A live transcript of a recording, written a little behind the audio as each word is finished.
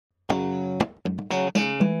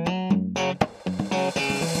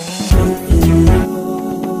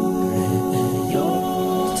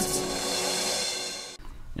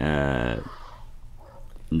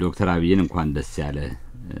ዶክተር አብይን እንኳን ደስ ያለ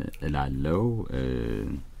እላለው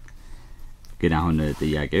ግን አሁን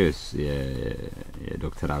ጥያቄው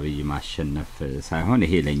የዶክተር አብይ ማሸነፍ ሳይሆን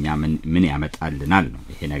ይሄ ለኛ ምን ያመጣልናል ነው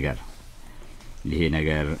ይሄ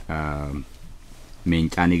ነገር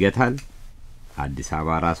ሜንጫን ይገታል አዲስ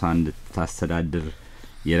አበባ ራሷን እንድታስተዳድር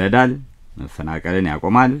ይረዳል መፈናቀልን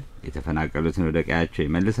ያቆማል የተፈናቀሉትን ወደቀያቸው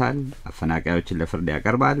ይመልሳል አፈናቃዮችን ለፍርድ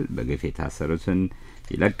ያቀርባል በግፍ የታሰሩትን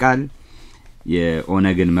ይለቃል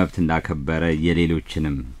የኦነግን መብት እንዳከበረ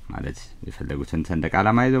የሌሎችንም ማለት የፈለጉትን ሰንደቅ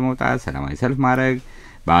ዓላማ ይዘው መውጣት ሰላማዊ ሰልፍ ማድረግ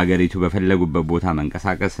በአገሪቱ በፈለጉበት ቦታ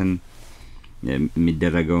መንቀሳቀስን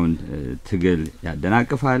የሚደረገውን ትግል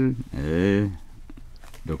ያደናቅፋል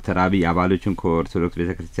ዶክተር አብይ አባሎችን ከኦርቶዶክስ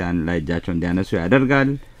ቤተክርስቲያን ላይ እጃቸውን እንዲያነሱ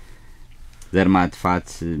ያደርጋል ዘር ማጥፋት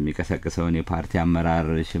የሚቀሰቅሰውን የፓርቲ አመራር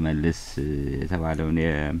ሽመልስ የተባለውን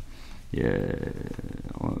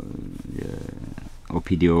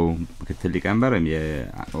ኦፒዲዮ ምክትል ሊቀመንበር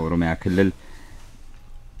የኦሮሚያ ክልል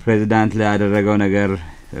ፕሬዝዳንት ላይ ያደረገው ነገር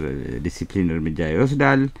ዲሲፕሊን እርምጃ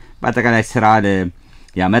ይወስዳል በአጠቃላይ ስራ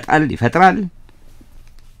ያመጣል ይፈጥራል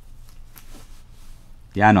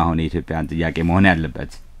ያ ነው አሁን የኢትዮጵያን ጥያቄ መሆን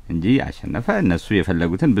ያለበት እንጂ አሸነፈ እነሱ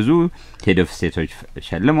የፈለጉትን ብዙ ሄድ ኦፍ ስቴቶች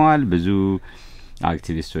ሸልመዋል ብዙ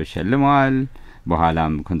አክቲቪስቶች ሸልመዋል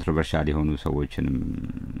በኋላም ኮንትሮቨርሻል የሆኑ ሰዎችንም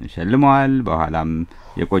ሸልመዋል በኋላም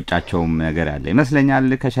የቆጫቸው ነገር ያለ ይመስለኛል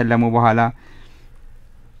ከሸለሙ በኋላ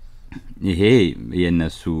ይሄ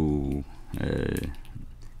የነሱ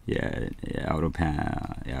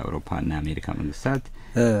የአውሮፓና አሜሪካ መንግስታት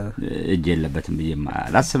እጅ የለበትም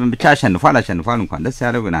በየማላስብም ብቻ አሸንፏል እንኳን ደስ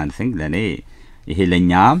ያለው ግን አንድ ቲንግ ለኔ ይሄ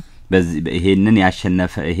ለኛ ይሄንን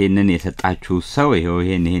ያሸነፈ ይሄንን የሰጣችሁ ሰው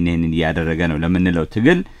ይሄን ያደረገ ነው ለምንለው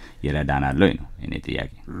ትግል ይረዳናል ነው እኔ ጥያቄ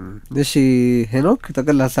እሺ ሄኖክ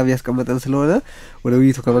ተቀል ሐሳብ ያስቀመጠን ስለሆነ ወደ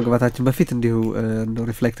ውይይቱ ከመግባታችን በፊት እንዲሁ እንደው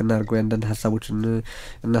ሪፍሌክት እናርገው ያንደን ሐሳቦችን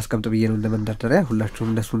እናስቀምጥ ብዬ ነው እንደመንደርደሪያ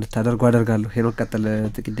ሁላችሁም እንደሱ እንድታደርጉ አደርጋለሁ ሄኖክ ቀጥል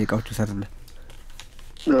ጥቂት ደቂቃዎች ወሰድና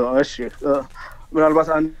እሺ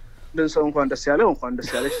ምናልባት አንድን ሰው እንኳን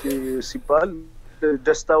ደስ ያለሽ ሲባል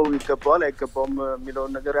ደስታው ይገባዋል አይገባውም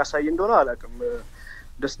የሚለውን ነገር ያሳይ እንደሆነ አላውቅም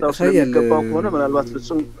ደስታው ስለሚገባው ከሆነ ምናልባት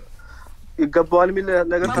ፍጹም ይገባዋል የሚል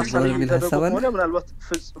ነገር ታሳቢ ምናልባት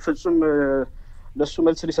ፍጹም ለሱ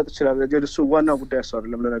መልስ ሊሰጥ ይችላል ግን እሱ ዋናው ጉዳይ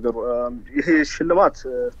አይደለም ለነገሩ ይሄ ሽልማት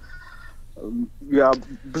ያ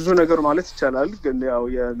ብዙ ነገር ማለት ይቻላል ግን ያው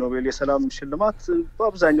የኖቤል የሰላም ሽልማት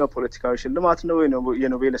በአብዛኛው ፖለቲካዊ ሽልማት ነው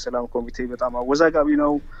የኖቤል የሰላም ኮሚቴ በጣም አወዛጋቢ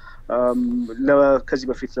ነው ለከዚህ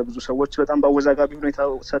በፊት ለብዙ ሰዎች በጣም ባወዛጋቢ ሁኔታ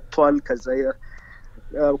ሰጥቷል ከዛ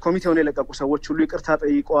ኮሚቴውን የለቀቁ ሰዎች ሁሉ ይቅርታ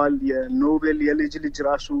ጠይቀዋል የኖቤል የልጅ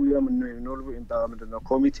ራሱ የኖርዌይ ምንድነው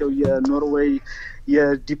ኮሚቴው የኖርዌይ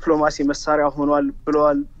የዲፕሎማሲ መሳሪያ ሆኗል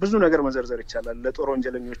ብለዋል ብዙ ነገር መዘርዘር ይቻላል ለጦር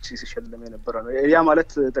ወንጀለኞች ሲሸለም የነበረ ነው ያ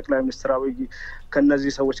ማለት ጠቅላይ ሚኒስትር አብይ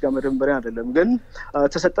ከነዚህ ሰዎች ጋር መደንበሪያ አይደለም ግን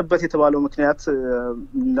ተሰጠበት የተባለው ምክንያት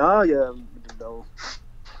እና ምንድነው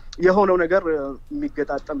የሆነው ነገር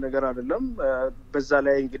የሚገጣጠም ነገር አይደለም በዛ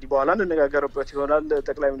ላይ እንግዲህ በኋላ እንነጋገርበት ይሆናል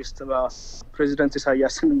ጠቅላይ ሚኒስትር ፕሬዚደንት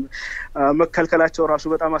ኢሳያስን መከልከላቸው ራሱ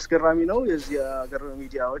በጣም አስገራሚ ነው የዚህ ሀገር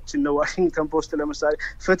ሚዲያዎች እነ ዋሽንግተን ፖስት ለምሳሌ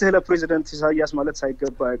ፍትህ ለፕሬዚደንት ኢሳያስ ማለት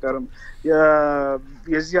ሳይገባ አይቀርም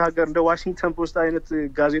የዚህ ሀገር እንደ ዋሽንግተን ፖስት አይነት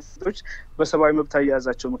ጋዜጦች በሰብአዊ መብት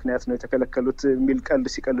አያያዛቸው ምክንያት ነው የተከለከሉት የሚል ቀልድ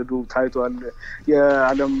ሲቀልዱ ታይቷል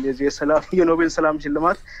የዓለም የሰላም የኖቤል ሰላም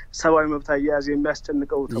ሽልማት ሰብአዊ መብት አያያዝ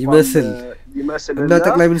የሚያስጨንቀው ይመስል እና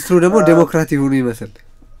ጠቅላይ ሚኒስትሩ ደግሞ ዴሞክራቲክ ሆኑ ይመስል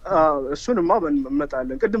እሱንማ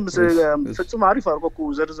እንመጣለን ቅድም ፍጹም አሪፍ አርቆኩ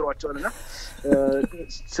ዘርዝሯቸውና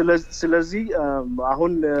ስለዚህ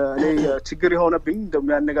አሁን እኔ ችግር የሆነብኝ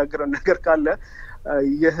እንደሚያነጋግረን ነገር ካለ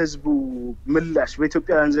የህዝቡ ምላሽ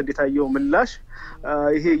በኢትዮጵያውያን ዘንድ የታየው ምላሽ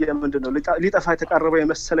ይሄ የምንድነው ሊጠፋ የተቃረበ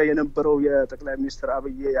የመሰለ የነበረው የጠቅላይ ሚኒስትር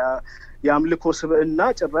አብይ ያምልኮ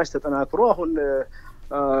ስብዕና ጭራሽ ተጠናክሮ አሁን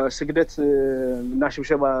ስግደት እና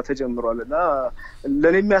ሽብሸባ ተጀምሯልና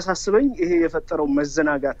ለኔ የሚያሳስበኝ ይሄ የፈጠረው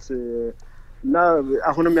መዘናጋት እና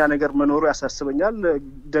አሁንም ያ ነገር መኖሩ ያሳስበኛል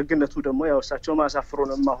ደግነቱ ደግሞ ያው እሳቸው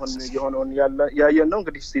ማሳፍሩንም አሁን የሆነውን ያየን ነው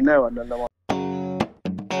እንግዲህ ሲናየዋለን